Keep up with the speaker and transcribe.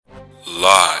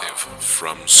Live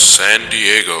from San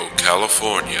Diego,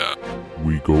 California.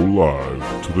 We go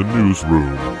live to the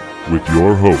newsroom with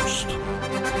your host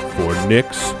for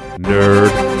Nick's Nerd.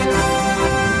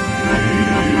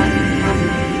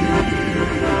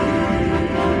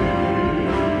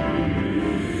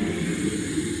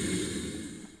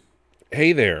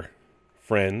 Hey there,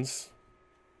 friends.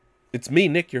 It's me,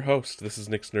 Nick, your host. This is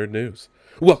Nick's Nerd News.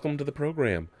 Welcome to the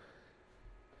program.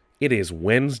 It is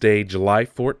Wednesday, July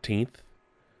 14th.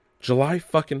 July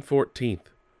fucking 14th.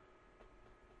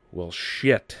 Well,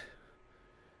 shit.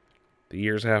 The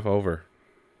year's half over.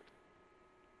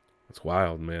 It's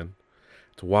wild, man.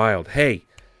 It's wild. Hey,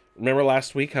 remember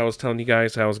last week how I was telling you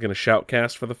guys how I was going to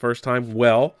shoutcast for the first time?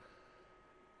 Well,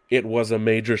 it was a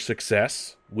major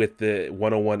success with the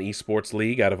 101 Esports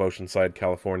League out of Oceanside,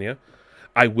 California.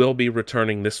 I will be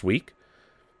returning this week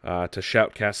to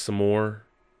shoutcast some more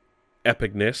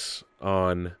epicness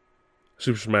on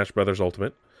Super Smash Bros.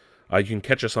 Ultimate. You can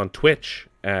catch us on Twitch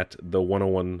at the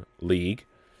 101 League.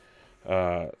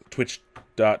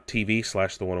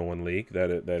 Twitch.tv/the 101 League.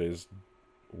 That is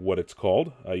what it's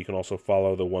called. You can also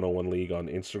follow the 101 League on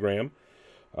Instagram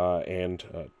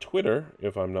and Twitter,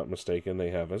 if I'm not mistaken,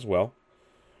 they have as well.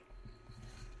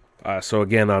 So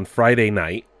again, on Friday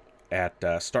night at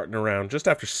starting around just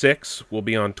after 6, we'll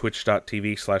be on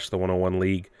twitch.tv/the 101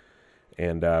 League.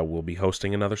 And we'll be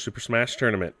hosting another Super Smash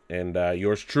tournament. And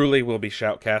yours truly will be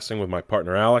shoutcasting with my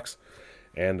partner Alex.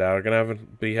 And we're going to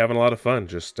be having a lot of fun.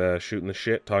 Just shooting the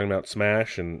shit, talking about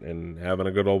Smash, and having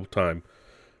a good old time.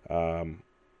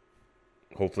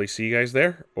 Hopefully see you guys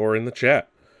there or in the chat.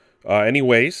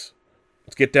 Anyways,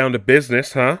 let's get down to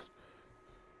business, huh?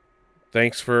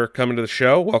 Thanks for coming to the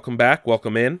show. Welcome back.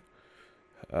 Welcome in.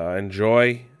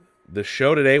 Enjoy the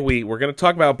show today. We're going to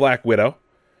talk about Black Widow.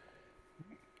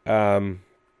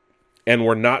 And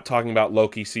we're not talking about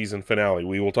Loki season finale.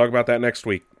 We will talk about that next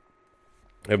week.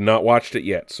 I have not watched it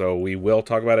yet, so we will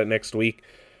talk about it next week,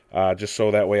 just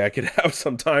so that way I could have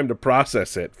some time to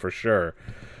process it, for sure.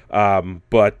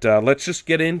 But let's just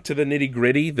get into the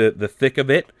nitty-gritty, the thick of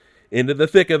it, into the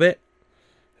thick of it.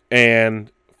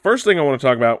 And first thing I want to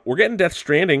talk about, we're getting Death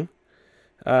Stranding.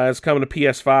 It's coming to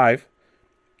PS5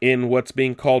 in what's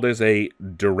being called as a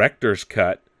director's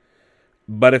cut.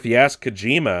 But if you ask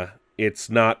Kojima, it's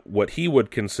not what he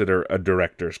would consider a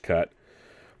director's cut.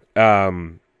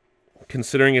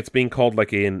 Considering it's being called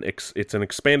like it's an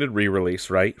expanded re-release,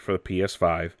 right, for the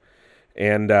PS5.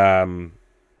 And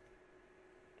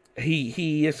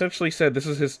he essentially said, this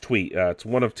is his tweet, it's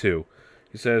one of two.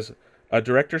 He says, a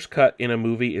director's cut in a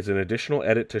movie is an additional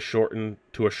edit to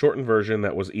a shortened version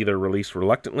that was either released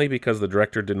reluctantly because the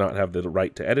director did not have the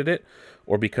right to edit it,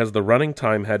 or because the running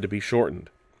time had to be shortened.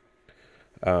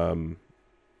 Hold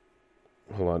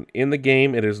on. In the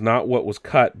game, it is not what was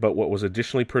cut, but what was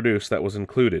additionally produced that was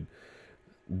included.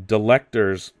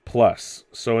 Delectors plus.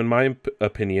 So in my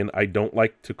opinion, I don't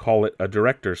like to call it a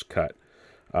director's cut.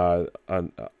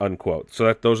 Unquote.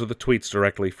 So those are the tweets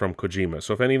directly from Kojima.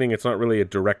 So if anything, it's not really a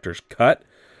director's cut.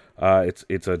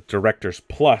 It's a director's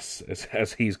plus,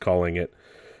 as he's calling it.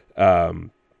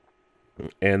 And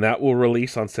that will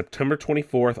release on September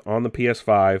 24th on the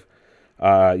PS5.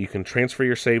 You can transfer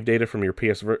your save data from your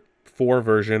PS4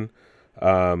 version,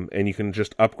 and you can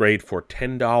just upgrade for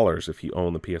 $10 if you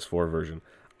own the PS4 version.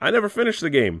 I never finished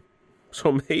the game,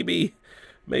 so maybe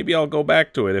I'll go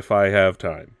back to it if I have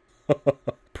time.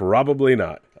 Probably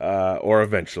not, or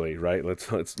eventually, right?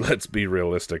 Let's be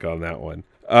realistic on that one.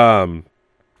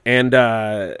 And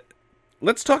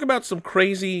let's talk about some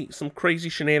crazy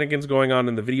shenanigans going on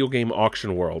in the video game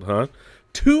auction world, huh?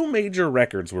 2 major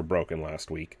records were broken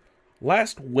last week.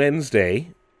 Last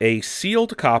Wednesday, a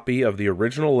sealed copy of the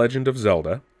original Legend of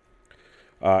Zelda,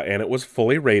 and it was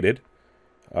fully rated,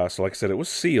 so like I said, it was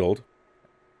sealed,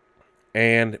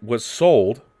 and was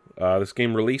sold. This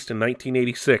game released in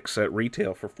 1986 at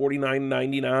retail for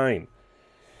 $49.99.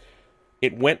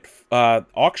 It went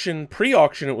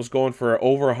pre-auction, it was going for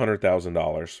over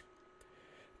 $100,000,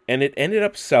 and it ended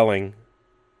up selling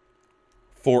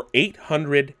for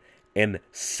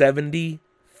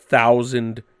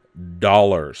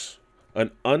 $870,000.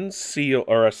 An unsealed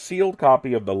or a sealed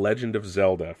copy of The Legend of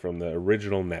Zelda from the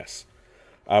original NES,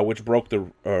 which broke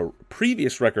the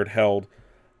previous record held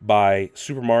by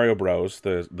Super Mario Bros.,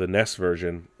 the NES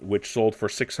version, which sold for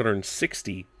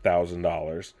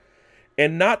 $660,000.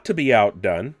 And not to be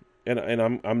outdone, and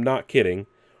I'm not kidding,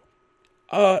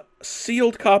 a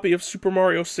sealed copy of Super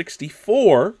Mario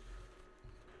 64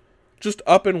 just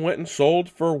up and went and sold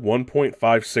for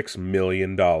 $1.56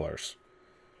 million.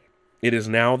 It is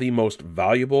now the most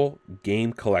valuable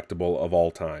game collectible of all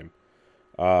time.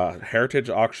 Heritage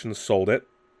Auctions sold it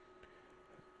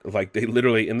like they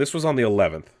literally, and this was on the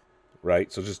 11th,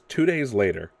 right? So just 2 days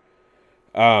later,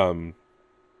 so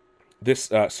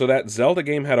that Zelda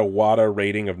game had a WADA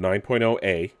rating of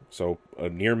 9.0A, so a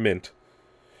near mint,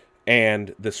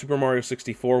 and the Super Mario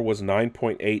 64 was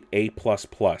 9.8 A++,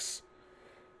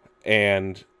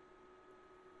 and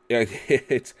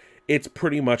it's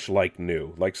pretty much like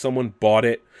new. Like someone bought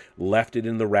it, left it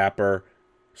in the wrapper,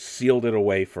 sealed it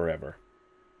away forever,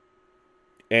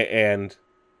 and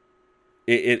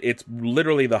it's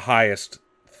literally the highest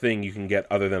thing you can get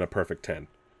other than a perfect 10,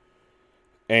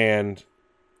 and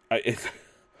it's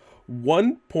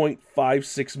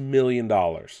 $1.56 million.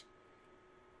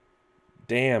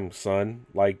 Damn, son.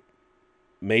 Like,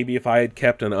 maybe if I had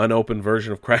kept an unopened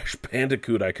version of Crash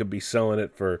Bandicoot, I could be selling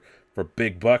it for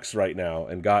big bucks right now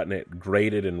and gotten it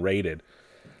graded and rated.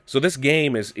 So this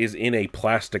game is in a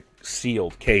plastic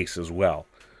sealed case as well.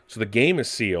 So the game is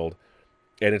sealed,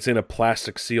 and it's in a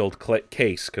plastic sealed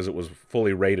case because it was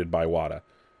fully rated by WADA.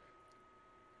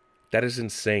 That is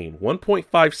insane.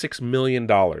 $1.56 million.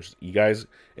 You guys,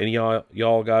 and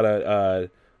y'all got a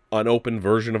unopened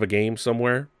version of a game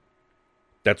somewhere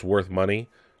that's worth money?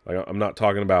 Like, I'm not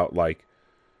talking about like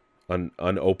an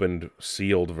unopened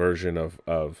sealed version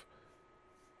of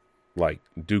like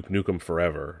Duke Nukem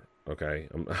Forever. Okay,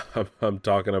 I'm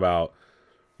talking about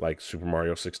like Super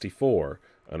Mario 64,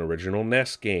 an original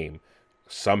NES game.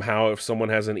 Somehow, if someone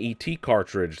has an ET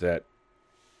cartridge that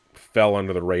fell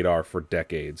under the radar for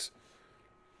decades.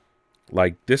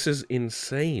 Like, this is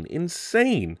insane in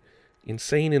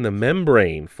the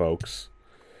membrane, folks.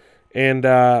 And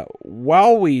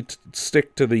while we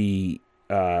stick to the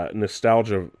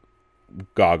nostalgia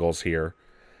goggles here,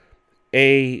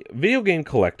 a video game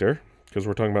collector, because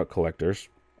we're talking about collectors,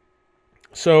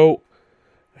 so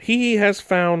he has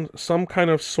found some kind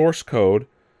of source code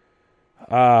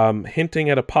hinting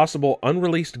at a possible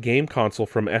unreleased game console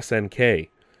from SNK.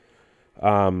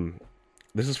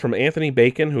 This is from Anthony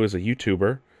Bacon, who is a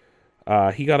YouTuber.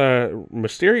 He got a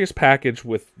mysterious package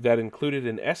that included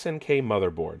an SNK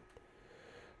motherboard.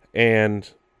 And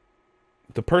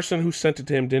the person who sent it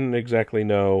to him didn't exactly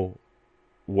know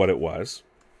what it was.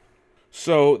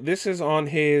 So this is on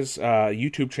his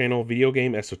YouTube channel, Video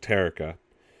Game Esoterica.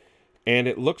 And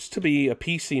it looks to be a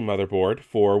PC motherboard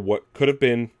for what could have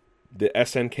been the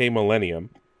SNK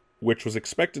Millennium, which was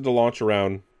expected to launch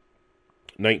around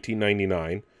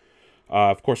 1999.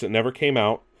 Of course, it never came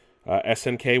out.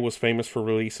 SNK was famous for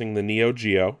releasing the Neo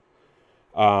Geo.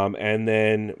 And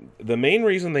then the main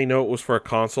reason they know it was for a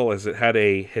console is it had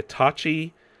a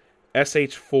Hitachi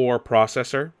SH4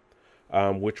 processor,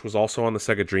 which was also on the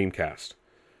Sega Dreamcast.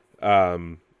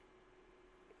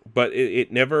 But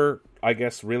it never, I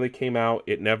guess, really came out.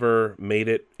 It never made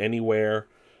it anywhere.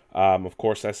 Of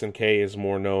course, SNK is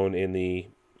more known in the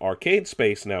arcade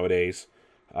space nowadays,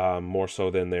 more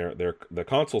so than the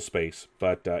console space.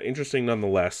 But interesting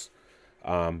nonetheless.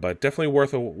 But definitely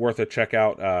worth a check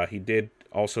out. He did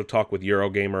also talk with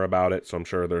Eurogamer about it, so I'm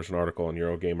sure there's an article on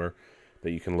Eurogamer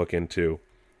that you can look into.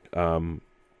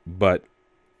 But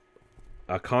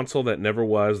a console that never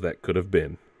was, that could have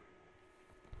been.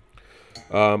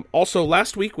 Also,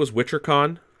 last week was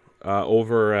WitcherCon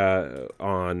over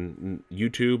on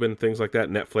YouTube and things like that.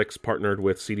 Netflix partnered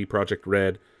with CD Projekt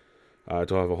Red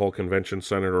to have a whole convention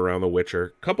centered around The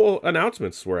Witcher. A couple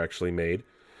announcements were actually made.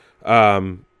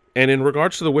 And in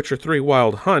regards to The Witcher 3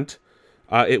 Wild Hunt,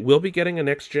 it will be getting a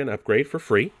next-gen upgrade for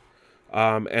free.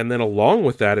 And then along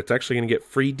with that, it's actually going to get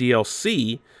free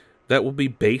DLC that will be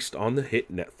based on the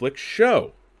hit Netflix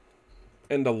show.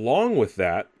 And along with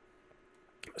that,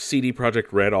 CD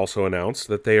Projekt Red also announced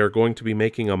that they are going to be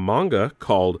making a manga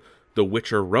called The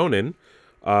Witcher Ronin,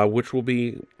 which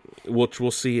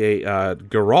will see a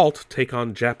Geralt take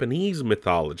on Japanese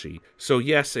mythology. So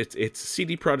yes, it's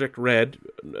CD Projekt Red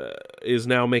is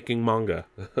now making manga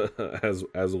as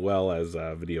well as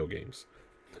video games.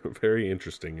 Very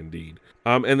interesting indeed.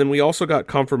 And then we also got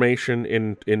confirmation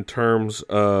in terms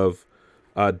of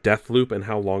Deathloop and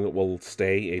how long it will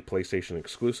stay a PlayStation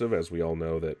exclusive. As we all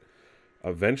know that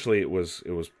eventually it was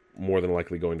more than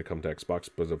likely going to come to Xbox,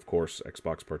 but of course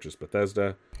Xbox purchased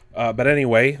Bethesda. But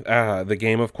anyway, the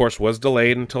game of course was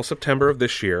delayed until September of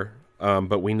this year,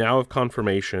 but we now have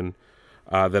confirmation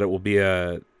that it will be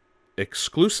a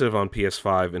exclusive on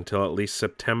PS5 until at least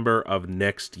September of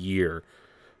next year.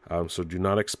 So do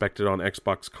not expect it on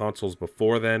Xbox consoles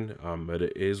before then, but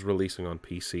it is releasing on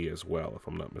PC as well, if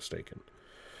I'm not mistaken.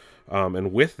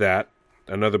 And with that,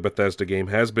 another Bethesda game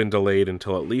has been delayed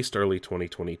until at least early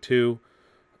 2022.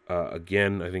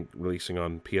 Again, I think releasing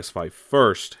on PS5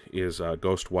 first is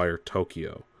Ghostwire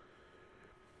Tokyo.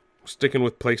 Sticking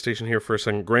with PlayStation here for a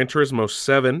second, Gran Turismo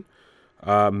 7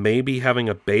 maybe having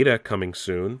a beta coming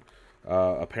soon.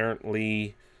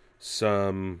 Apparently,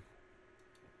 some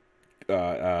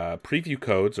preview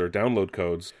codes or download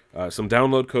codes. Some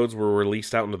download codes were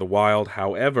released out into the wild.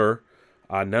 However,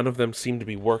 none of them seem to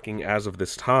be working as of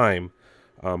this time,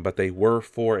 but they were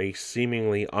for a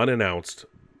seemingly unannounced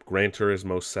Gran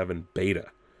Turismo 7 beta.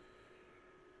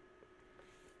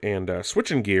 And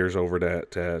switching gears over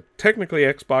to technically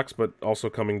Xbox, but also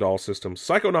coming to all systems,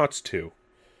 Psychonauts 2.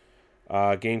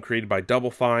 A game created by Double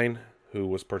Fine, who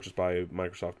was purchased by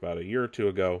Microsoft about a year or two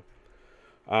ago.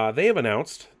 They have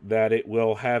announced that it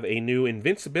will have a new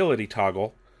invincibility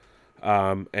toggle,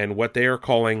 and what they are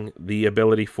calling the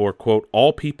ability for, quote,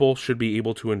 all people should be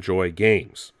able to enjoy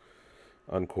games,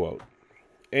 unquote.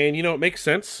 And, it makes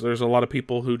sense. There's a lot of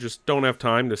people who just don't have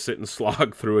time to sit and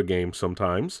slog through a game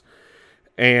sometimes.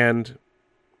 And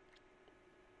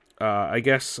I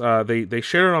guess they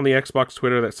shared it on the Xbox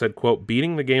Twitter that said, quote,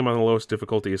 beating the game on the lowest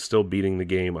difficulty is still beating the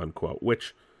game, unquote,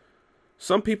 which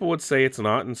some people would say it's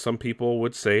not, and some people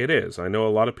would say it is. I know a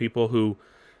lot of people who,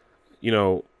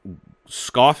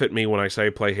 scoff at me when I say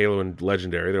play Halo and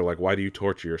Legendary. They're like, why do you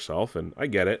torture yourself? And I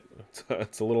get it.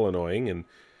 It's a little annoying. And,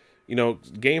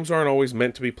 games aren't always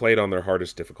meant to be played on their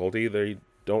hardest difficulty. They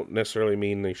don't necessarily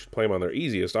mean they should play them on their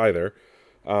easiest either.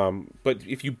 But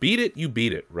if you beat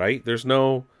it, right? There's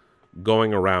no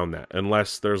going around that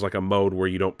unless there's like a mode where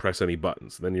you don't press any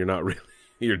buttons. Then you're not really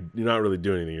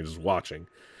doing anything. You're just watching.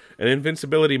 And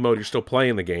invincibility mode, you're still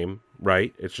playing the game,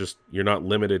 right? It's just you're not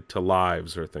limited to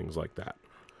lives or things like that.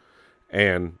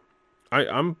 And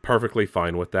I'm perfectly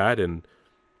fine with that, and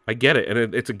I get it.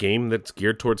 And it's a game that's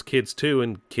geared towards kids too,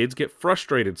 and kids get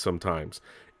frustrated sometimes.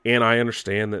 And I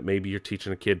understand that maybe you're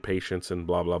teaching a kid patience and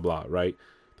blah blah blah, right?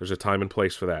 There's a time and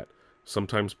place for that.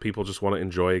 Sometimes people just want to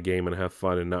enjoy a game and have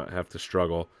fun and not have to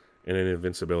struggle, and an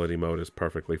invincibility mode is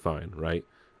perfectly fine, right?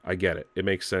 I get it. It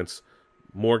makes sense.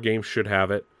 More games should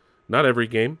have it. Not every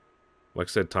game. Like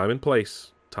I said, time and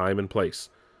place. Time and place.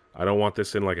 I don't want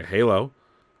this in like a Halo.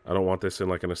 I don't want this in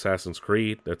like an Assassin's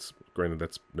Creed. Granted,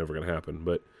 that's never going to happen,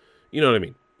 but you know what I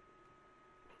mean.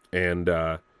 And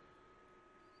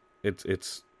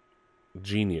it's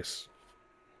genius,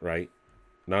 right?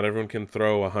 Not everyone can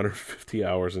throw 150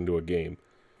 hours into a game,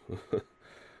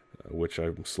 which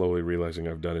I'm slowly realizing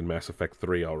I've done in Mass Effect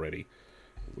 3 already,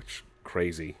 which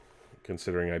crazy,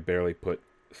 considering I barely put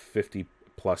 50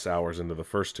 plus hours into the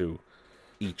first two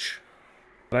each.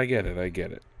 But I get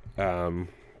it.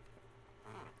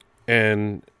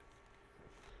 And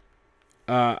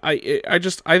I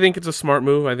think it's a smart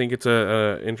move. I think it's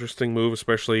a interesting move,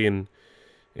 especially in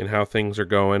how things are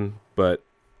going. But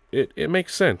it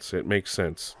makes sense. It makes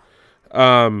sense.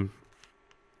 A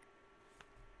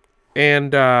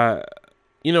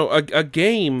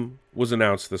game was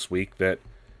announced this week that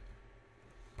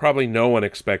probably no one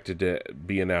expected to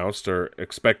be announced or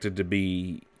expected to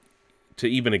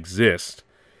even exist,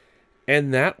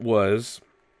 and that was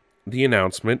the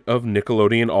announcement of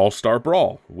Nickelodeon All-Star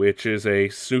Brawl, which is a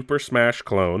Super Smash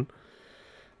clone,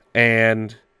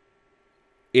 and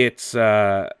it's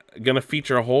going to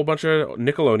feature a whole bunch of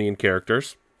Nickelodeon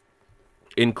characters,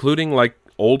 including like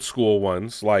old school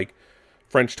ones like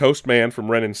French Toast Man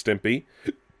from Ren and Stimpy,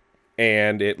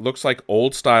 and it looks like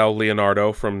old style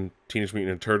Leonardo from Teenage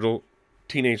Mutant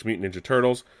Ninja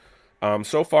Turtles.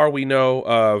 So far we know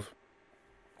of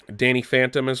Danny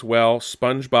Phantom as well,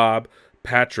 SpongeBob,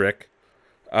 Patrick,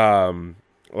 like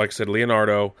I said,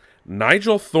 Leonardo,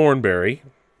 Nigel Thornberry,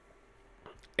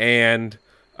 and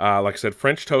like I said,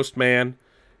 French Toast Man,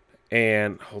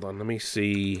 and hold on, let me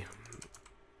see.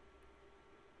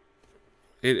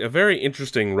 A very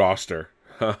interesting roster.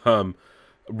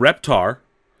 Reptar,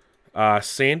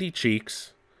 Sandy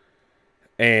Cheeks,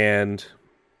 and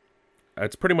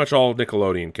it's pretty much all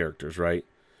Nickelodeon characters, right?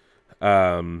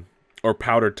 Or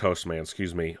Powdered Toast Man,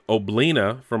 excuse me.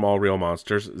 Oblina from All Real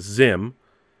Monsters, Zim,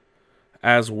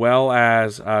 as well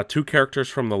as 2 characters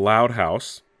from the Loud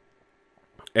House,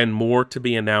 and more to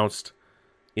be announced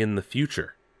in the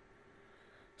future.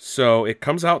 So it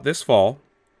comes out this fall,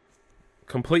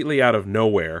 completely out of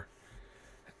nowhere,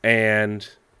 and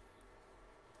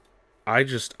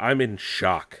I'm in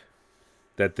shock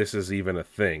that this is even a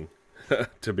thing,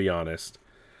 to be honest.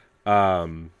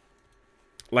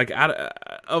 Like,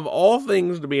 of all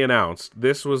things to be announced,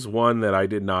 this was one that I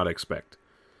did not expect.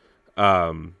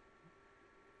 That's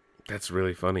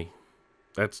really funny.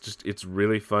 It's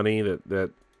really funny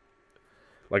that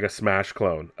like a Smash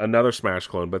clone, another Smash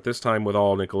clone, but this time with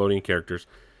all Nickelodeon characters.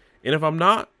 And if I'm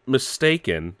not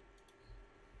mistaken,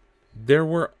 there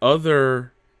were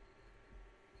other,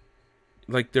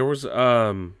 like there was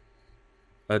a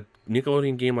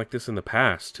Nickelodeon game like this in the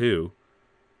past too.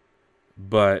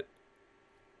 but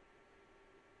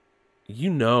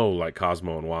like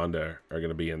Cosmo and Wanda are going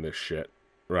to be in this shit,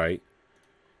 right?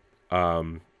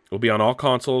 It'll be on all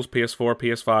consoles: PS4,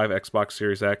 PS5, Xbox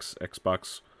Series X,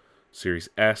 Xbox Series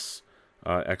S,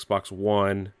 Xbox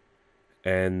One,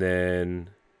 and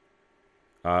then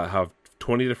have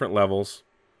 20 different levels,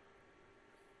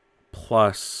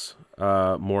 plus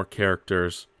more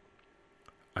characters.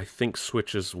 I think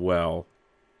Switch as well,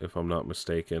 if I'm not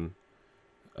mistaken.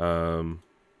 I'm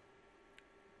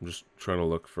just trying to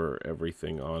look for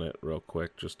everything on it real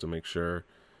quick, just to make sure.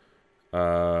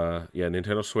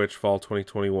 Nintendo Switch, fall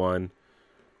 2021.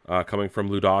 Coming from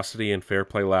Ludosity and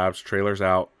Fairplay Labs. Trailers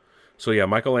out. So yeah,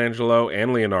 Michelangelo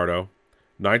and Leonardo,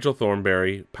 Nigel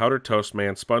Thornberry, Powdered Toast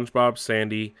Man, SpongeBob,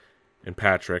 Sandy, and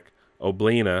Patrick,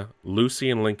 Oblina, Lucy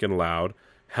and Lincoln Loud,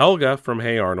 Helga from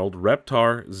Hey Arnold,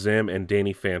 Reptar, Zim, and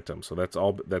Danny Phantom. So that's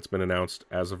all that's been announced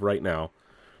as of right now.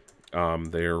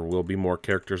 There will be more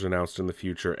characters announced in the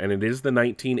future, and it is the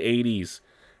 1980s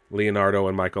Leonardo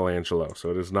and Michelangelo.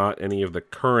 So it is not any of the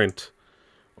current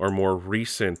or more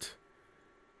recent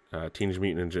Teenage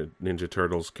Mutant Ninja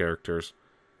Turtles characters.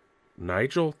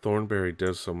 Nigel Thornberry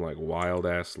does some like wild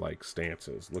ass like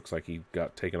stances. Looks like he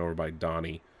got taken over by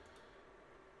Donnie.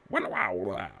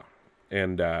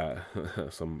 And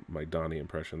some my Donnie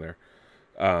impression there.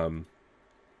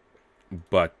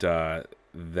 But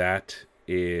that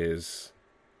is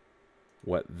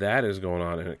what that is going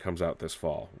on, and it comes out this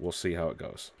fall. We'll see how it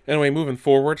goes. Anyway, moving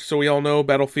forward, so we all know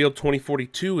Battlefield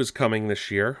 2042 is coming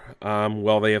this year.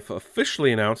 They have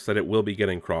officially announced that it will be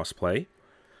getting crossplay.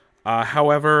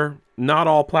 However, not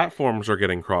all platforms are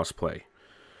getting crossplay.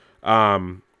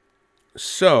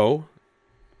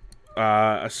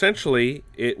 Essentially,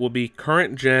 it will be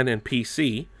current gen and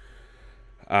PC.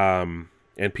 And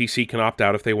PC can opt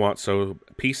out if they want. So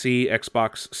PC,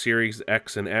 Xbox Series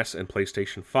X and S, and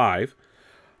PlayStation 5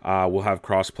 will have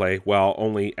crossplay, while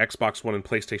only Xbox One and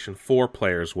PlayStation 4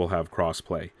 players will have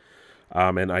crossplay.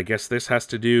 And I guess this has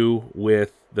to do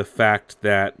with the fact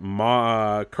that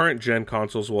current gen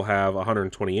consoles will have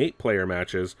 128 player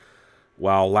matches,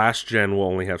 while last gen will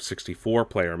only have 64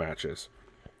 player matches.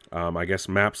 I guess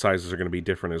map sizes are going to be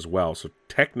different as well, so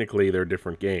technically they're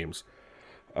different games.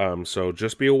 So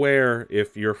just be aware,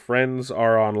 if your friends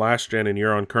are on last gen and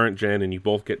you're on current gen and you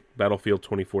both get Battlefield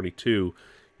 2042,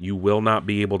 you will not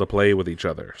be able to play with each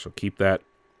other. So keep that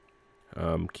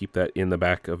in the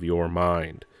back of your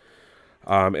mind.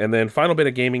 And then final bit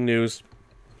of gaming news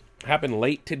happened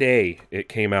late today. It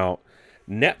came out.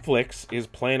 Netflix is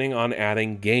planning on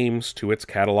adding games to its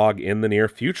catalog in the near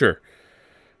future.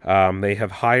 They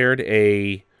have hired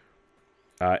a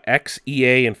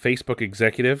ex-EA and Facebook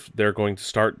executive. They're going to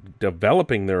start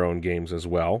developing their own games as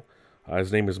well.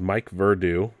 His name is Mike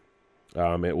Verdu.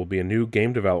 It will be a new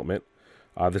game development.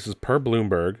 This is per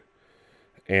Bloomberg.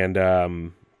 And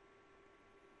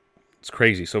it's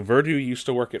crazy. So Verdu used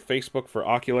to work at Facebook for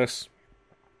Oculus.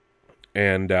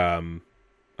 And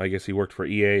I guess he worked for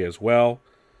EA as well.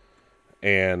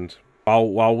 And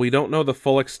while we don't know the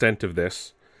full extent of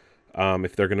this,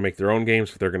 if they're going to make their own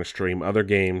games, if they're going to stream other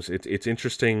games, it's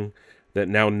interesting that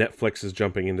now Netflix is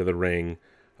jumping into the ring,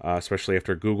 especially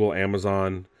after Google,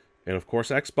 Amazon, and of course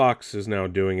Xbox is now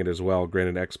doing it as well.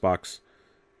 Granted, Xbox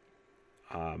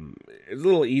is a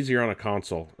little easier on a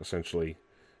console, essentially.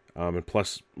 And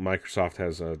plus, Microsoft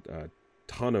has a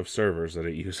ton of servers that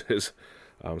it uses,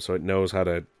 so it knows how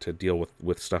to deal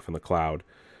with stuff in the cloud.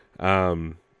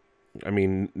 Netflix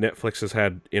has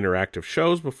had interactive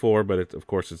shows before, but of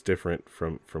course it's different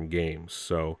from games.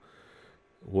 So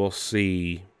we'll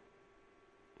see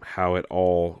how it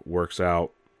all works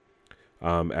out.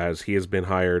 As he has been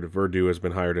hired, Verdu has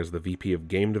been hired as the VP of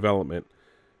Game Development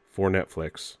for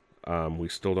Netflix. We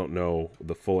still don't know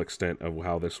the full extent of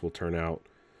how this will turn out,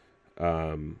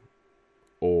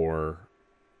 or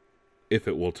if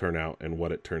it will turn out and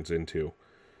what it turns into.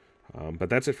 But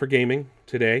that's it for gaming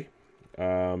today.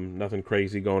 Nothing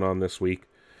crazy going on this week.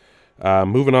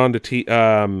 Moving on to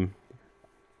TV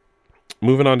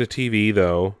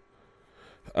though.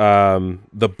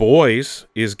 The Boys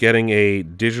is getting a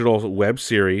digital web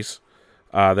series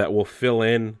that will fill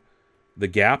in the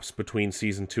gaps between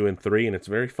season 2 and 3, and it's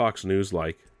very Fox News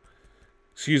like.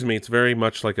 Excuse me, it's very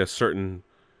much like a certain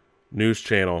news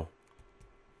channel.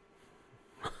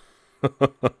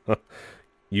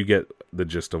 You get the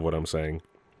gist of what I'm saying.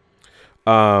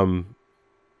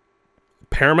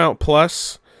 Paramount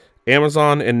Plus,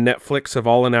 Amazon, and Netflix have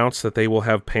all announced that they will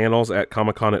have panels at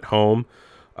Comic-Con at Home.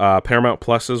 Paramount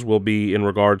Pluses will be in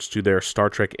regards to their Star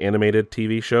Trek animated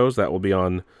TV shows. That will be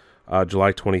on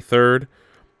July 23rd.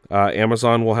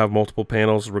 Amazon will have multiple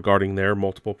panels regarding their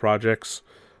multiple projects.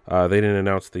 They didn't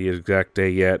announce the exact day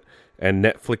yet. And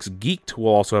Netflix Geeked will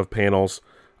also have panels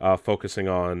focusing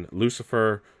on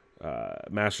Lucifer,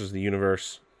 Masters of the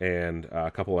Universe, and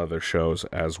a couple other shows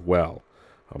as well.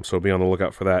 So be on the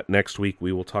lookout for that. Next week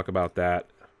we will talk about that.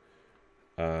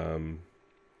 We'll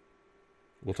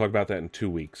talk about that in 2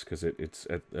 weeks because it's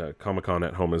at Comic-Con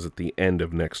at Home is at the end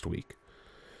of next week.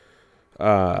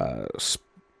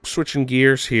 Switching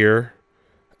gears here.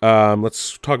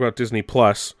 Let's talk about Disney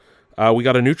Plus. We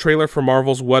got a new trailer for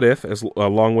Marvel's What If,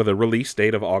 along with a release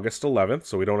date of August 11th,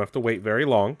 so we don't have to wait very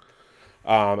long.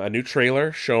 A new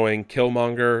trailer showing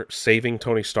Killmonger saving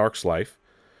Tony Stark's life.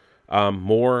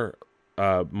 More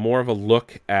of a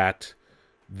look at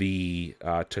the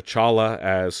T'Challa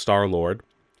as Star-Lord,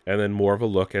 and then more of a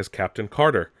look as Captain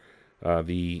Carter,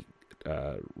 the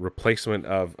replacement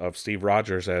of Steve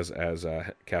Rogers as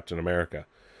Captain America.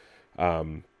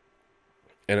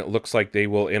 And it looks like they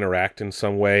will interact in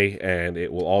some way, and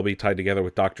it will all be tied together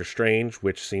with Doctor Strange,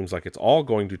 which seems like it's all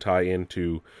going to tie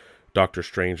into Doctor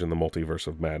Strange and the Multiverse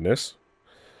of Madness,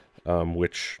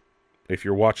 which, if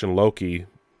you're watching Loki,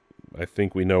 I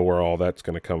think we know where all that's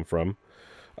going to come from.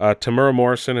 Tamura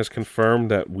Morrison has confirmed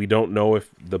that we don't know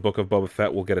if the Book of Boba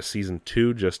Fett will get a Season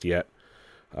 2 just yet,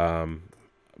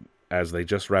 as they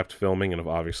just wrapped filming, and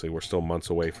obviously we're still months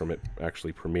away from it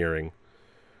actually premiering.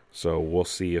 So we'll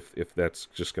see if that's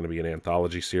just going to be an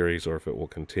anthology series or if it will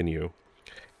continue.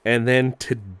 And then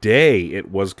today it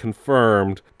was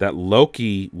confirmed that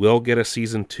Loki will get a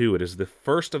Season 2. It is the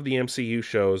first of the MCU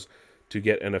shows to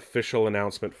get an official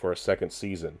announcement for a second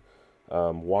season.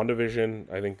 WandaVision,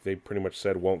 I think they pretty much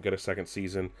said won't get a second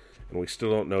season, and we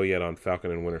still don't know yet on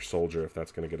Falcon and Winter Soldier if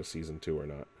that's going to get a Season 2 or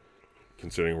not,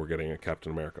 considering we're getting a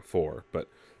Captain America 4. But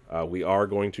we are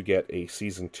going to get a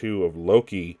Season 2 of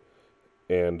Loki.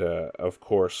 And, of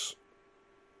course,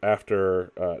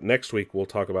 after next week, we'll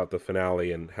talk about the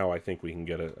finale and how I think we can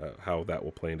get how that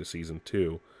will play into Season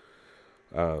 2.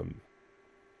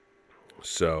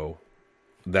 So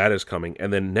that is coming.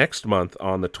 And then next month,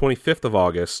 on the 25th of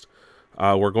August,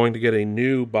 we're going to get a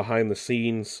new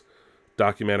behind-the-scenes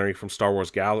documentary from Star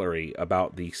Wars Gallery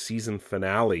about the season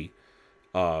finale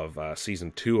of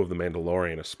Season 2 of The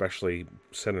Mandalorian, especially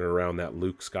centered around that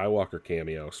Luke Skywalker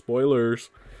cameo. Spoilers!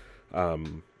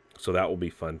 So that will be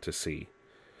fun to see.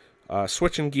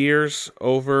 Switching gears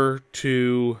over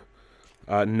to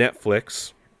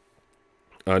Netflix.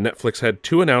 Netflix had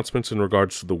 2 announcements in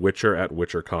regards to The Witcher at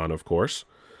WitcherCon, of course.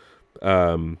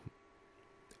 And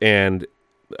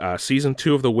Season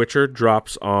 2 of The Witcher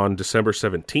drops on December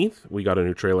 17th. We got a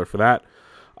new trailer for that.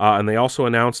 And they also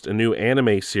announced a new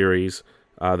anime series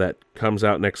that comes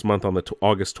out next month on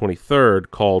August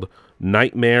 23rd called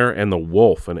Nightmare and the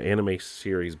Wolf, an anime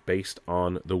series based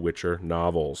on the Witcher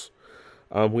novels.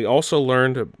 We also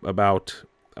learned about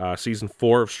Season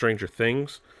 4 of Stranger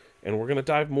Things, and we're going to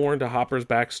dive more into Hopper's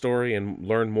backstory and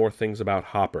learn more things about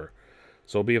Hopper.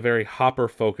 So it'll be a very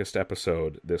Hopper-focused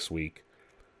episode this week.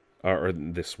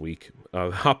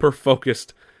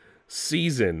 Hopper-focused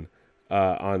season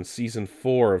on Season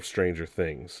 4 of Stranger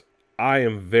Things. I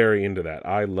am very into that.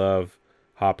 I love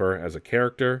Hopper as a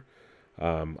character.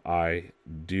 I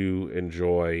do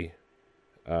enjoy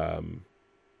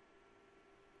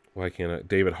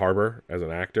David Harbour as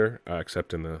an actor,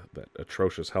 except in that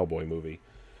atrocious Hellboy movie.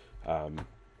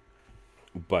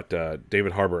 But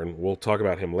David Harbour, and we'll talk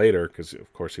about him later because,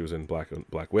 of course, he was in Black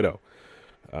Widow.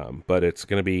 But it's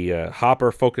going to be a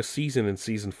Hopper-focused season in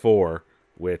Season 4,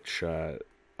 which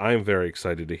I'm very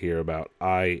excited to hear about.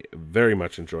 I very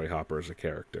much enjoy Hopper as a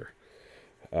character.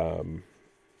 And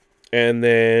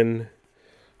then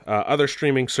other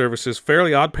streaming services,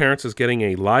 Fairly Odd Parents is getting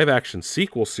a live-action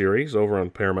sequel series over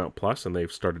on Paramount Plus, and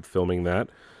they've started filming that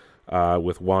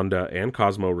with Wanda and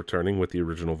Cosmo returning with the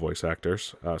original voice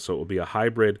actors. So it will be a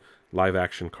hybrid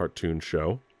live-action cartoon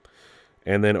show.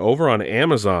 And then over on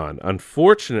Amazon,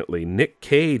 unfortunately, Nick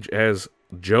Cage as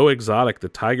Joe Exotic, the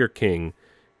Tiger King,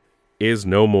 is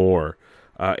no more.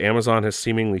 Amazon has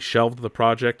seemingly shelved the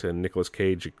project, and Nicolas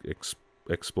Cage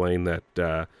explained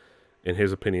that, in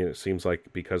his opinion, it seems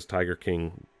like because Tiger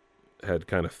King had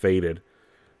kind of faded,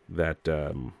 that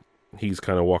he's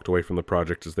kind of walked away from the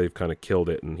project as they've kind of killed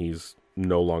it, and he's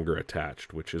no longer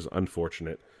attached, which is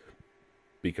unfortunate,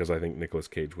 because I think Nicolas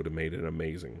Cage would have made an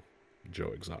amazing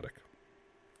Joe Exotic.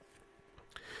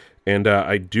 And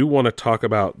I do want to talk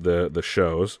about the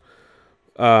shows.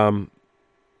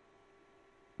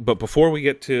 But before we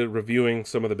get to reviewing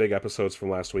some of the big episodes from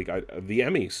last week, the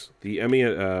Emmy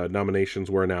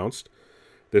nominations were announced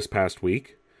this past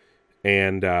week.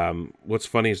 And what's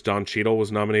funny is Don Cheadle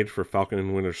was nominated for Falcon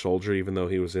and Winter Soldier, even though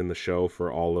he was in the show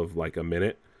for all of like a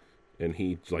minute and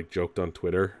he like joked on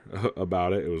Twitter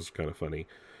about it. It was kind of funny.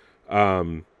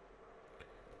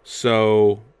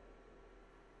 So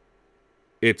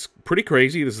it's pretty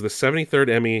crazy. This is the 73rd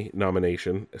Emmy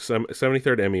nomination,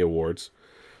 73rd Emmy Awards.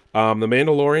 The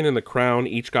Mandalorian and The Crown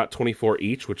each got 24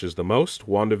 each, which is the most.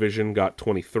 WandaVision got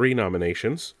 23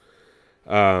 nominations.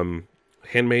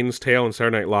 Handmaid's Tale and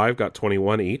Saturday Night Live got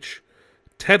 21 each.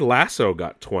 Ted Lasso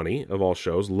got 20 of all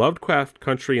shows. Lovecraft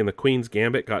Country and The Queen's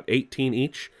Gambit got 18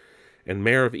 each. And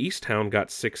Mayor of Easttown got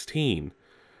 16.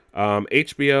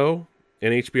 HBO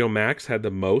and HBO Max had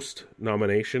the most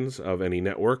nominations of any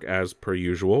network, as per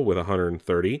usual, with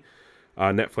 130.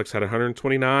 Netflix had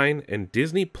 129, and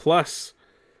Disney Plus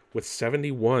with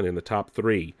 71 in the top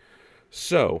 3.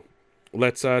 So,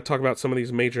 let's talk about some of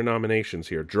these major nominations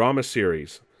here. Drama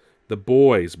series: The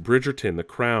Boys, Bridgerton, The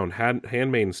Crown,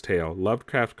 Handmaid's Tale,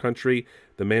 Lovecraft Country,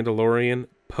 The Mandalorian,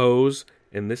 Pose,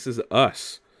 and This Is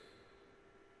Us.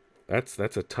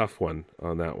 That's a tough one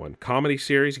on that one. Comedy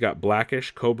series, you got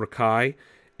Blackish, Cobra Kai,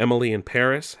 Emily in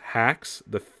Paris, Hacks,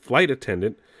 The Flight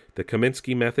Attendant, The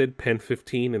Kominsky Method, Pen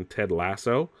 15, and Ted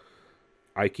Lasso.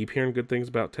 I keep hearing good things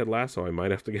about Ted Lasso. I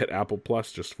might have to get Apple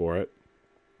Plus just for it.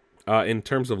 In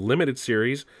terms of limited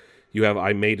series, you have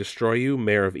I May Destroy You,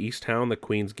 Mayor of Easttown, The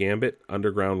Queen's Gambit,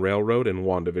 Underground Railroad, and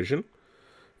WandaVision.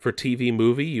 For TV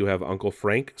movie, you have Uncle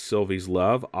Frank, Sylvie's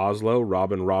Love, Oslo,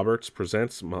 Robin Roberts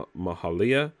Presents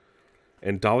Mahalia,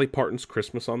 and Dolly Parton's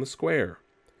Christmas on the Square.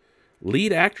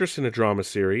 Lead actress in a drama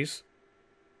series,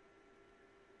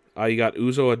 you got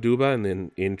Uzo Aduba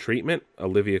in Treatment,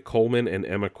 Olivia Colman and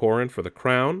Emma Corrin for The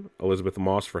Crown, Elizabeth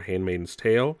Moss for Handmaid's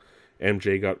Tale,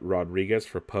 MJ Rodriguez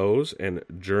for Pose, and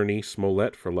Journey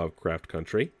Smollett for Lovecraft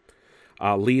Country.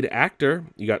 Lead actor,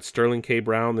 you got Sterling K.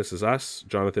 Brown, This Is Us,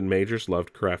 Jonathan Majors,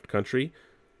 Lovecraft Country,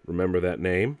 remember that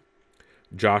name,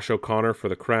 Josh O'Connor for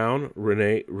The Crown,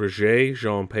 Roger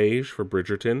Jean Page for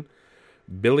Bridgerton,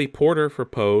 Billy Porter for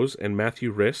Pose, and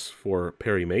Matthew Rhys for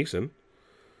Perry Mason.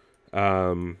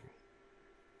 Okay,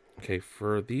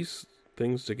 for these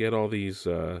things to get all these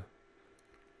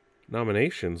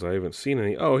nominations, I haven't seen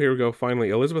any. Oh, here we go, finally.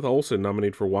 Elizabeth Olsen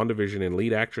nominated for WandaVision and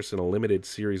lead actress in a limited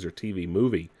series or TV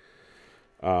movie.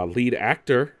 Lead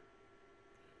actor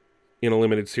in a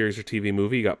limited series or TV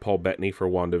movie, you got Paul Bettany for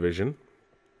WandaVision.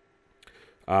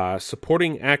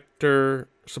 Supporting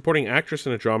actress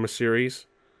in a drama series,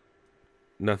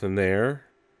 nothing there.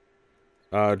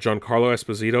 Giancarlo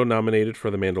Esposito nominated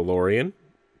for The Mandalorian.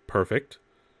 Perfect.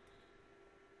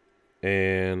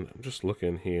 And I'm just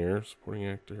looking here. Supporting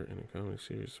actor in a comedy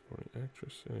series. Supporting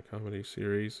actress in a comedy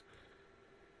series.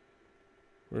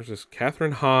 Where's this?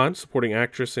 Catherine Hahn, supporting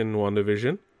actress in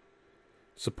WandaVision.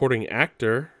 Supporting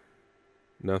actor,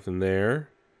 nothing there.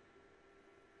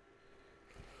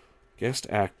 Guest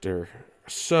actor.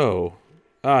 So,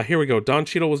 here we go. Don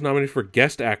Cheadle was nominated for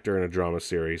guest actor in a drama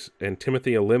series, and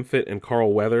Timothy Olyphant and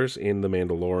Carl Weathers in The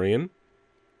Mandalorian.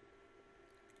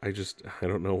 I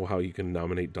don't know how you can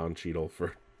nominate Don Cheadle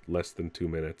for less than 2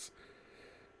 minutes.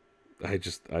 I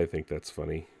think that's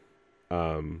funny.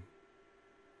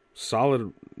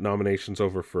 Solid nominations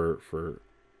over for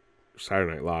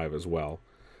Saturday Night Live as well.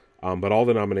 But all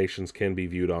the nominations can be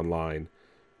viewed online.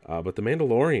 But The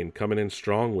Mandalorian coming in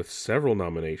strong with several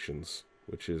nominations,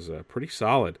 which is pretty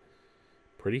solid.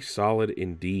 Pretty solid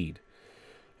indeed.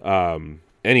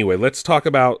 Anyway, let's talk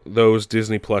about those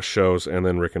Disney Plus shows and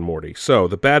then Rick and Morty. So,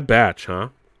 The Bad Batch, huh?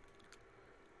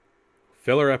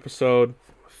 Filler episode.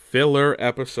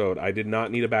 I did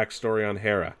not need a backstory on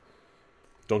Hera.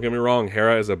 Don't get me wrong,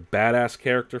 Hera is a badass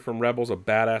character from Rebels, a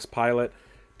badass pilot.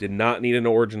 Did not need an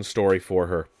origin story for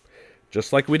her.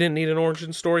 Just like we didn't need an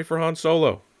origin story for Han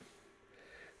Solo.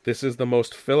 This is the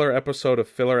most filler episode of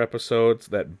filler episodes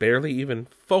that barely even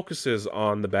focuses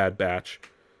on the Bad Batch.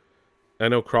 I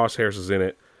know Crosshairs is in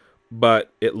it,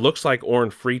 but it looks like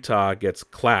Orrin Freitag gets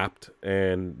clapped,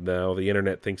 and now the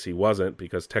internet thinks he wasn't,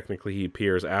 because technically he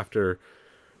appears after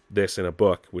this in a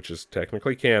book, which is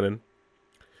technically canon.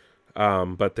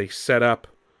 But they set up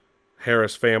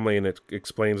Hera's family, and it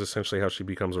explains essentially how she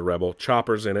becomes a rebel.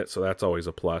 Chopper's in it, so that's always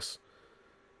a plus.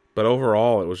 But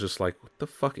overall, it was just like, what the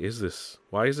fuck is this?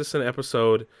 Why is this an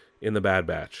episode in the Bad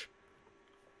Batch?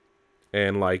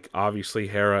 And, like, obviously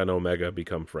Hera and Omega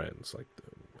become friends.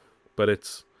 But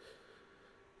it's,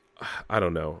 I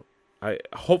don't know.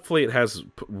 Hopefully it has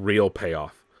real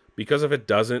payoff. Because if it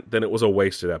doesn't, then it was a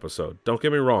wasted episode. Don't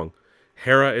get me wrong.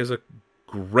 Hera is a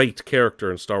great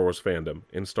character in Star Wars fandom,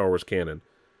 in Star Wars canon.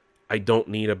 I don't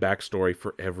need a backstory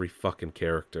for every fucking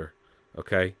character.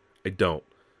 Okay? I don't.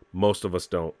 Most of us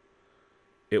don't.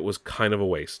 It was kind of a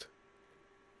waste.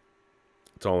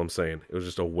 That's all I'm saying. It was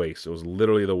just a waste. It was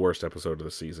literally the worst episode of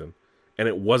the season. and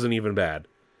it wasn't even bad.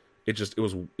 It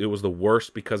was the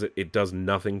worst because it does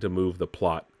nothing to move the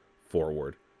plot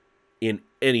forward in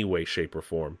any way, shape, or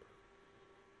form.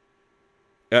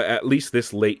 At least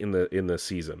this late in the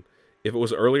season. If it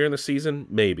was earlier in the season,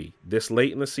 maybe. This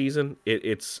late in the season,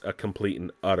 it's a complete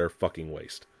and utter fucking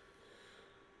waste.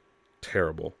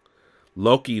 Terrible.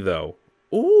 Loki, though.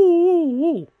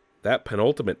 Ooh. That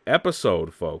penultimate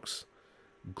episode, folks.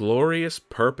 Glorious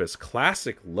Purpose.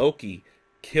 Classic Loki.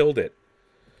 Killed it.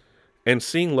 And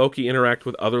seeing Loki interact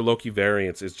with other Loki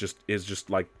variants is just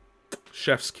like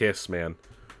chef's kiss, man.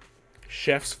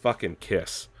 Chef's fucking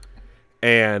kiss.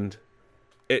 And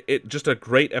it just a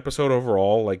great episode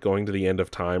overall, like going to the end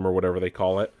of time or whatever they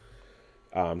call it.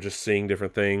 Just seeing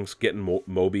different things, getting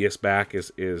Mobius back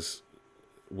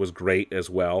was great as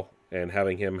well, and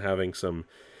having some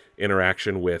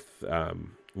interaction with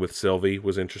Sylvie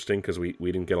was interesting because we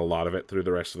didn't get a lot of it through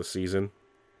the rest of the season.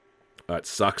 It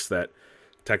sucks that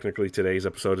technically today's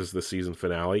episode is the season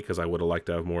finale because I would have liked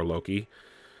to have more Loki,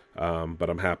 but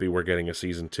I'm happy we're getting a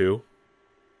season 2.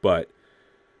 But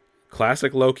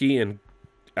classic Loki and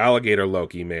alligator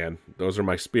Loki, man, those are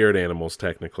my spirit animals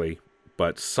technically.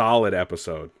 But solid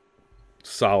episode.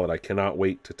 Solid. I cannot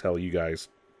wait to tell you guys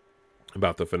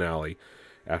about the finale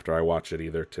after I watch it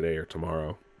either today or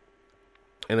tomorrow.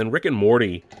 And then Rick and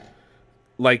Morty,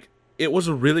 like, it was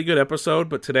a really good episode,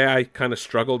 but today I kind of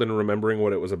struggled in remembering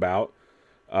what it was about.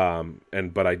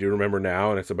 But I do remember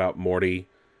now, and it's about Morty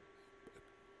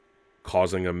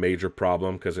causing a major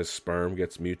problem because his sperm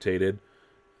gets mutated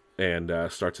and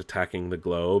starts attacking the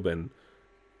globe, and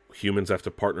humans have to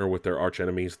partner with their arch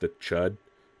enemies, the Chud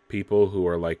people, who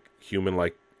are like human,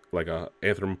 like a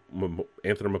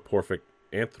anthropomorphic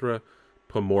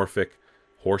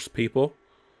horse people,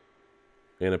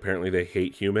 and apparently they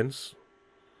hate humans.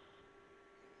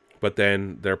 But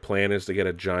then their plan is to get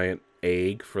a giant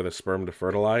egg for the sperm to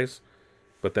fertilize,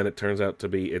 but then it turns out to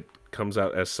be, it comes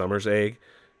out as Summer's egg,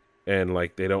 and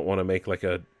like they don't want to make like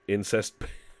a incest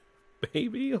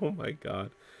baby. Oh my god.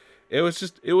 It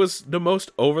was the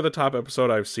most over-the-top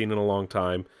episode I've seen in a long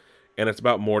time, and it's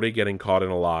about Morty getting caught in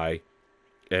a lie,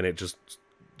 and it just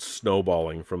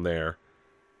snowballing from there,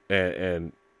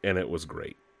 and it was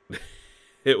great.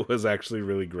 It was actually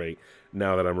really great,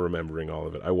 now that I'm remembering all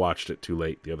of it. I watched it too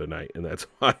late the other night, and that's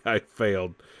why I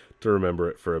failed to remember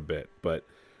it for a bit, but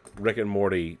Rick and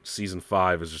Morty Season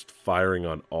 5 is just firing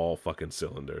on all fucking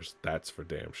cylinders. That's for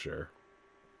damn sure.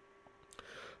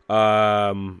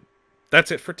 That's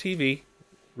it for TV.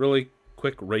 Really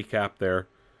quick recap there.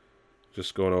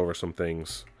 Just going over some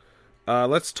things.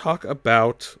 Let's talk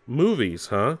about movies,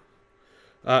 huh?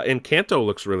 Encanto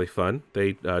looks really fun.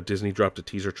 Disney dropped a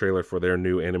teaser trailer for their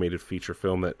new animated feature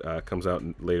film that comes out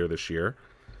later this year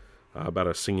about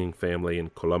a singing family in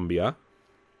Colombia.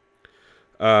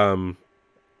 And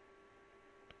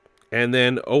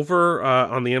then over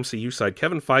on the MCU side,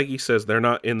 Kevin Feige says they're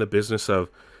not in the business of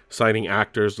signing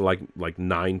actors to like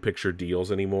 9-picture deals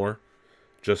anymore.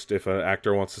 Just if an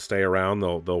actor wants to stay around,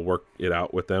 they'll work it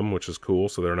out with them, which is cool.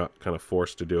 So they're not kind of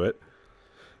forced to do it.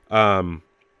 And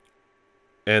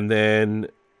then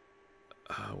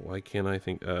why can't I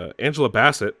think? Angela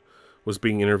Bassett was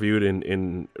being interviewed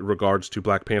in regards to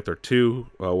Black Panther 2,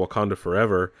 Wakanda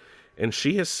Forever, and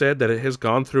she has said that it has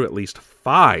gone through at least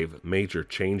 5 major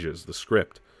changes, the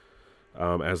script,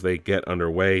 as they get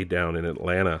underway down in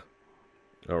Atlanta,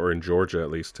 or in Georgia at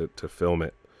least, to film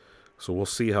it. So we'll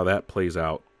see how that plays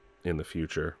out in the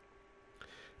future.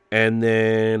 And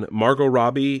then Margot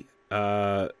Robbie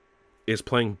is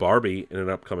playing Barbie in an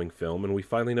upcoming film, and we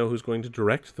finally know who's going to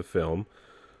direct the film,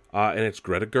 and it's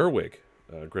Greta Gerwig.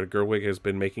 Greta Gerwig has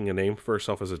been making a name for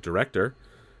herself as a director,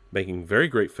 making very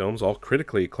great films, all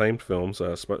critically acclaimed films,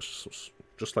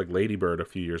 just like Lady Bird a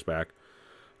few years back.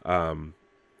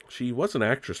 She was an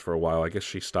actress for a while. I guess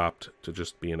she stopped to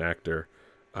just be an actor.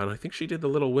 And I think she did the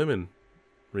Little Women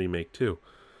remake too.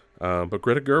 But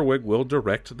Greta Gerwig will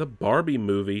direct the Barbie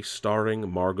movie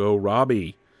starring Margot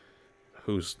Robbie,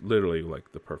 who's literally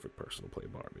like the perfect person to play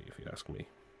Barbie, if you ask me.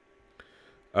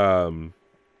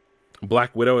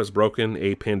 Black Widow has broken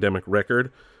a pandemic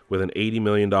record with an $80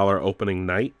 million opening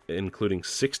night, including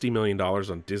 $60 million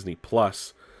on Disney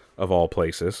Plus, of all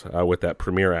places, with that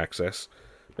premiere access.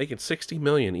 Making $60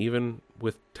 million even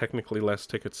with technically less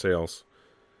ticket sales.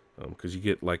 Because you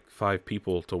get like 5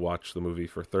 people to watch the movie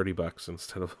for $30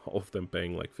 instead of all of them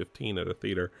paying like $15 at a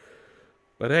theater.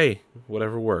 But hey,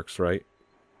 whatever works, right?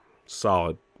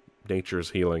 Solid.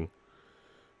 Nature's healing.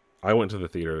 I went to the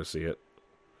theater to see it.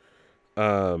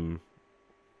 And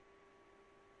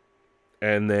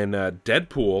then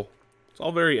Deadpool. It's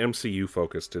all very MCU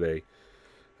focused today.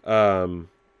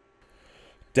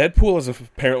 Deadpool has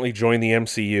apparently joined the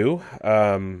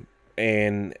MCU.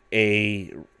 In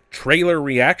a trailer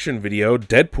reaction video,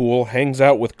 Deadpool hangs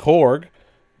out with Korg,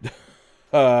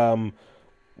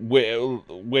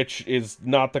 which is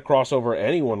not the crossover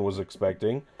anyone was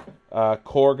expecting.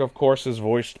 Korg, of course, is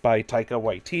voiced by Taika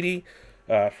Waititi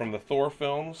from the Thor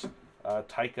films.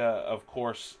 Taika, of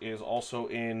course, is also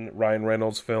in Ryan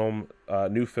Reynolds'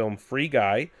 new film Free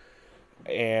Guy,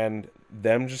 and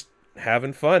them just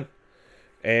having fun.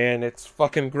 And it's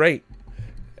fucking great.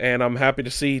 And I'm happy to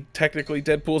see technically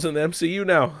Deadpool's in the MCU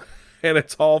now. And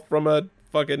it's all from a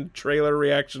fucking trailer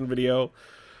reaction video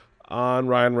on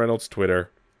Ryan Reynolds' Twitter.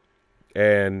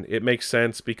 And it makes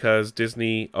sense because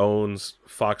Disney owns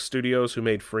Fox Studios, who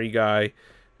made Free Guy.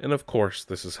 And of course,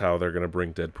 this is how they're going to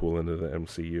bring Deadpool into the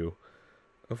MCU.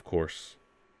 Of course.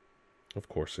 Of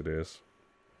course it is.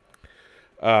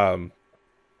 That's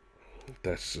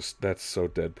so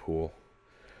Deadpool.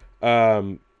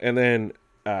 And then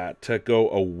to go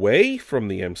away from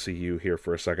the MCU here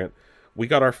for a second, we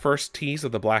got our first tease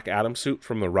of the Black Adam suit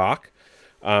from The Rock.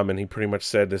 And he pretty much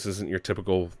said, this isn't your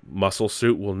typical muscle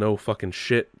suit. Well, no fucking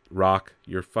shit, Rock.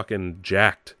 You're fucking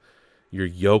jacked. You're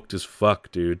yoked as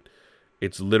fuck, dude.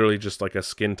 It's literally just like a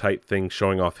skin-tight thing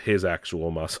showing off his actual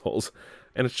muscles.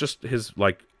 And it's just his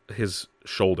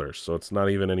shoulders. So it's not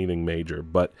even anything major,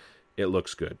 but it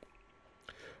looks good.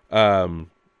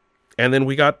 And then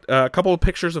we got a couple of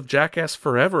pictures of Jackass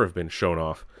Forever have been shown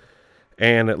off.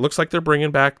 And it looks like they're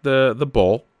bringing back the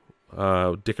bull,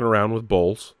 dicking around with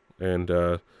bulls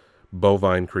and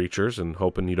bovine creatures and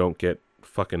hoping you don't get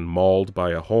fucking mauled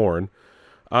by a horn.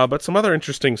 But some other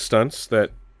interesting stunts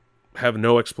that have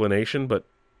no explanation but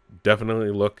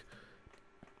definitely look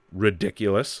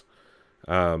ridiculous.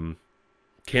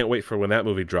 Can't wait for when that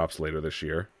movie drops later this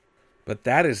year. But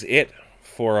that is it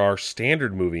for our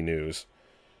standard movie news.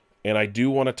 And I do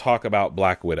want to talk about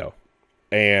Black Widow.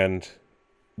 And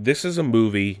this is a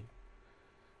movie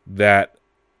that,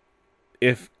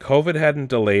 if COVID hadn't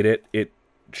delayed it, it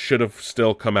should have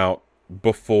still come out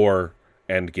before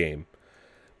Endgame.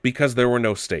 Because there were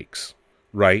no stakes,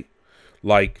 right?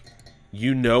 Like,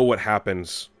 you know what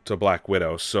happens to Black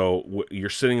Widow. So you're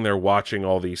sitting there watching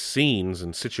all these scenes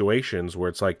and situations where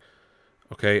it's like,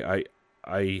 okay,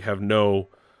 I have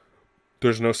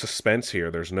there's no suspense here.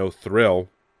 There's no thrill.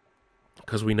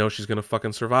 Because we know she's going to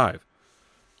fucking survive.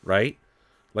 Right?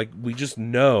 Like, we just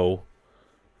know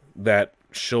that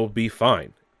she'll be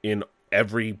fine in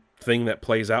everything that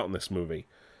plays out in this movie.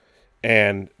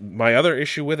 And my other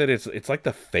issue with it is it's like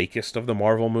the fakest of the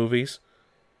Marvel movies.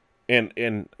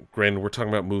 And granted, we're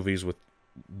talking about movies with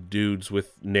dudes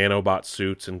with nanobot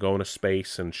suits and going to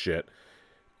space and shit.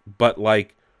 But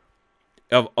like,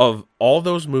 of all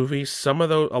those movies, a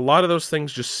lot of those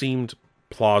things just seemed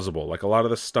plausible. Like a lot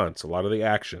of the stunts, a lot of the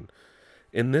action.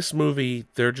 In this movie,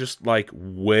 they're just like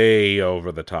way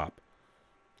over the top.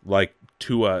 Like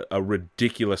to a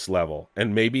ridiculous level.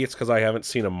 And maybe it's because I haven't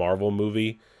seen a Marvel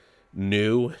movie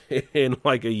new in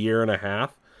like a year and a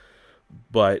half.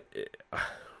 But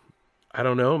I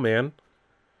don't know, man.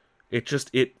 It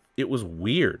was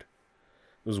weird.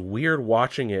 It was weird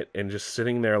watching it and just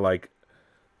sitting there like,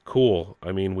 cool.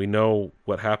 I mean, we know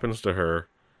what happens to her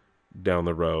down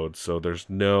the road, so there's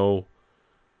no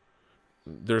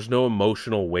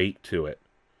emotional weight to it.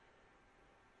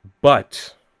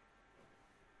 But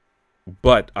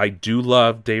I do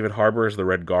love David Harbour as the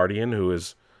Red Guardian, who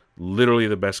is literally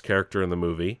the best character in the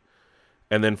movie.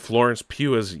 And then Florence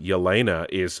Pugh as Yelena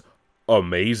is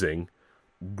amazing.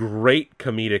 Great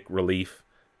comedic relief,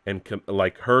 and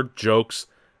like her jokes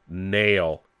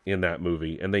nail in that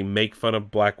movie. And they make fun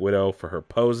of Black Widow for her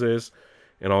poses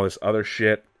and all this other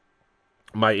shit.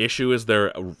 My issue is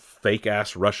their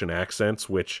fake-ass Russian accents,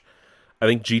 which I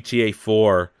think GTA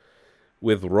 4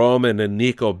 with Roman and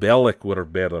Nico Bellic were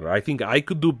better. I think I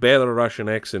could do better Russian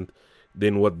accent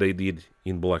than what they did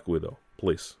in Black Widow.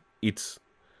 Please. It's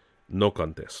no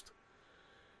contest.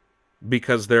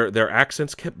 Because their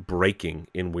accents kept breaking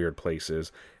in weird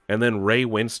places. And then Ray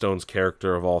Winstone's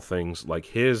character, of all things, like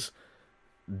his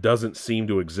doesn't seem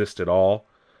to exist at all.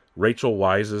 Rachel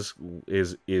Weisz's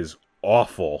is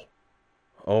awful.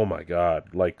 Oh my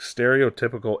god. Like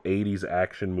stereotypical 80s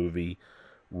action movie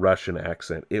Russian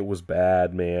accent. It was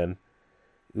bad, man.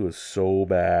 It was so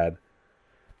bad.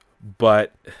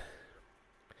 But,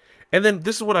 and then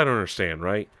this is what I don't understand,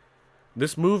 right?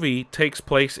 This movie takes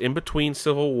place in between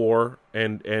Civil War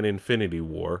and Infinity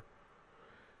War.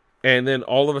 And then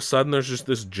all of a sudden there's just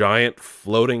this giant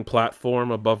floating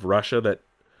platform above Russia that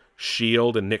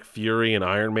S.H.I.E.L.D. and Nick Fury and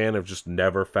Iron Man have just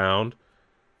never found.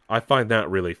 I find that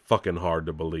really fucking hard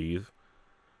to believe.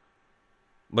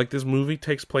 Like, this movie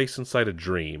takes place inside a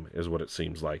dream, is what it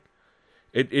seems like.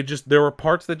 It just, there were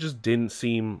parts that just didn't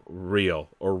seem real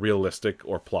or realistic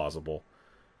or plausible.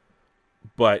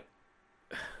 But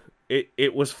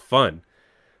it was fun.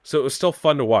 So it was still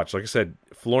fun to watch. Like I said,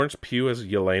 Florence Pugh as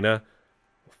Yelena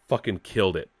fucking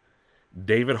killed it.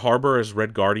 David Harbour as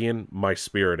Red Guardian, my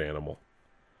spirit animal.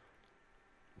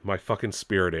 My fucking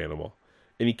spirit animal.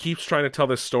 And he keeps trying to tell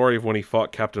this story of when he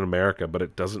fought Captain America, but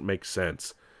it doesn't make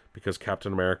sense because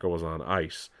Captain America was on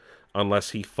ice.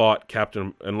 Unless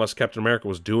Captain America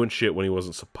was doing shit when he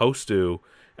wasn't supposed to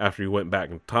after he went back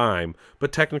in time.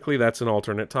 But technically that's an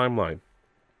alternate timeline.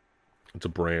 It's a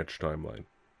branch timeline.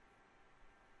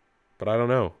 But I don't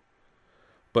know.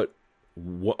 But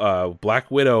Black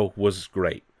Widow was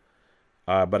great.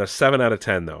 But a 7 out of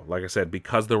 10 though. Like I said,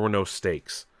 because there were no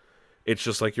stakes. It's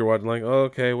just like you're watching, like, oh,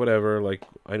 okay, whatever. Like,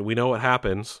 we know what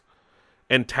happens.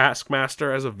 And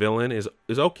Taskmaster as a villain is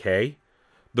okay.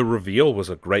 The reveal was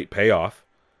a great payoff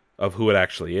of who it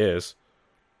actually is.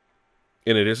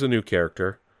 And it is a new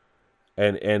character.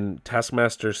 And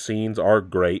Taskmaster's scenes are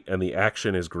great, and the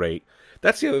action is great.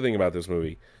 That's the other thing about this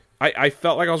movie. I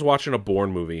felt like I was watching a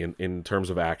Bourne movie in terms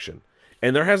of action.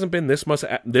 And there hasn't been this much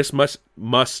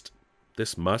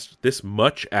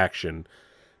action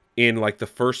in like the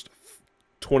first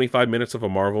 25 minutes of a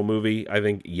Marvel movie, I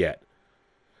think, yet.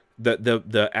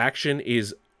 The action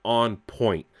is on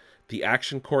point. The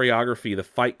action choreography, the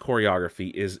fight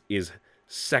choreography is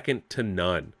second to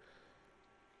none.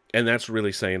 And that's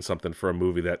really saying something for a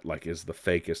movie that like is the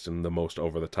fakest and the most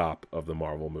over the top of the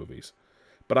Marvel movies.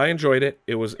 But I enjoyed it.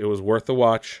 It was worth the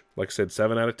watch. Like I said,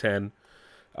 7 out of 10.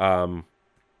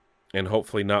 And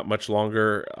hopefully not much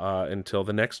longer until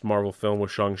the next Marvel film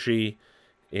with Shang-Chi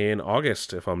in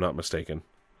August, if I'm not mistaken.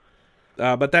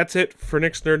 But that's it for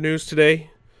Nick's Nerd News today.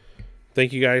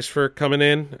 Thank you guys for coming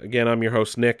in. Again, I'm your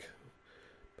host, Nick.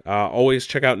 Always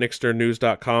check out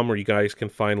nicksnerdnews.com where you guys can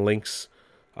find links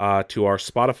to our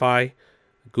Spotify,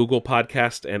 Google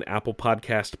Podcast, and Apple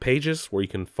Podcast pages where you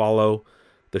can follow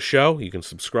the show. You can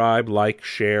subscribe, like,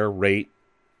 share, rate,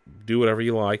 do whatever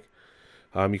you like.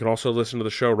 You can also listen to the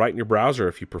show right in your browser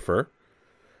if you prefer.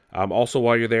 Also,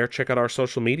 while you're there, check out our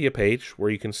social media page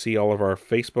where you can see all of our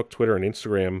Facebook, Twitter, and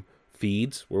Instagram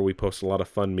feeds where we post a lot of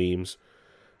fun memes.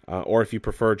 Or if you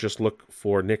prefer, just look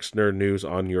for Nick's Nerd News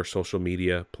on your social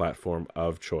media platform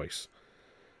of choice.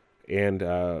 And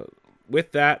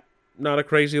with that, not a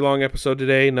crazy long episode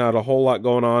today. Not a whole lot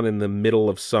going on in the middle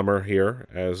of summer here,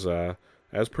 as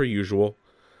per usual.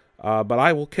 But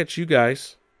I will catch you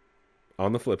guys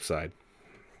on the flip side.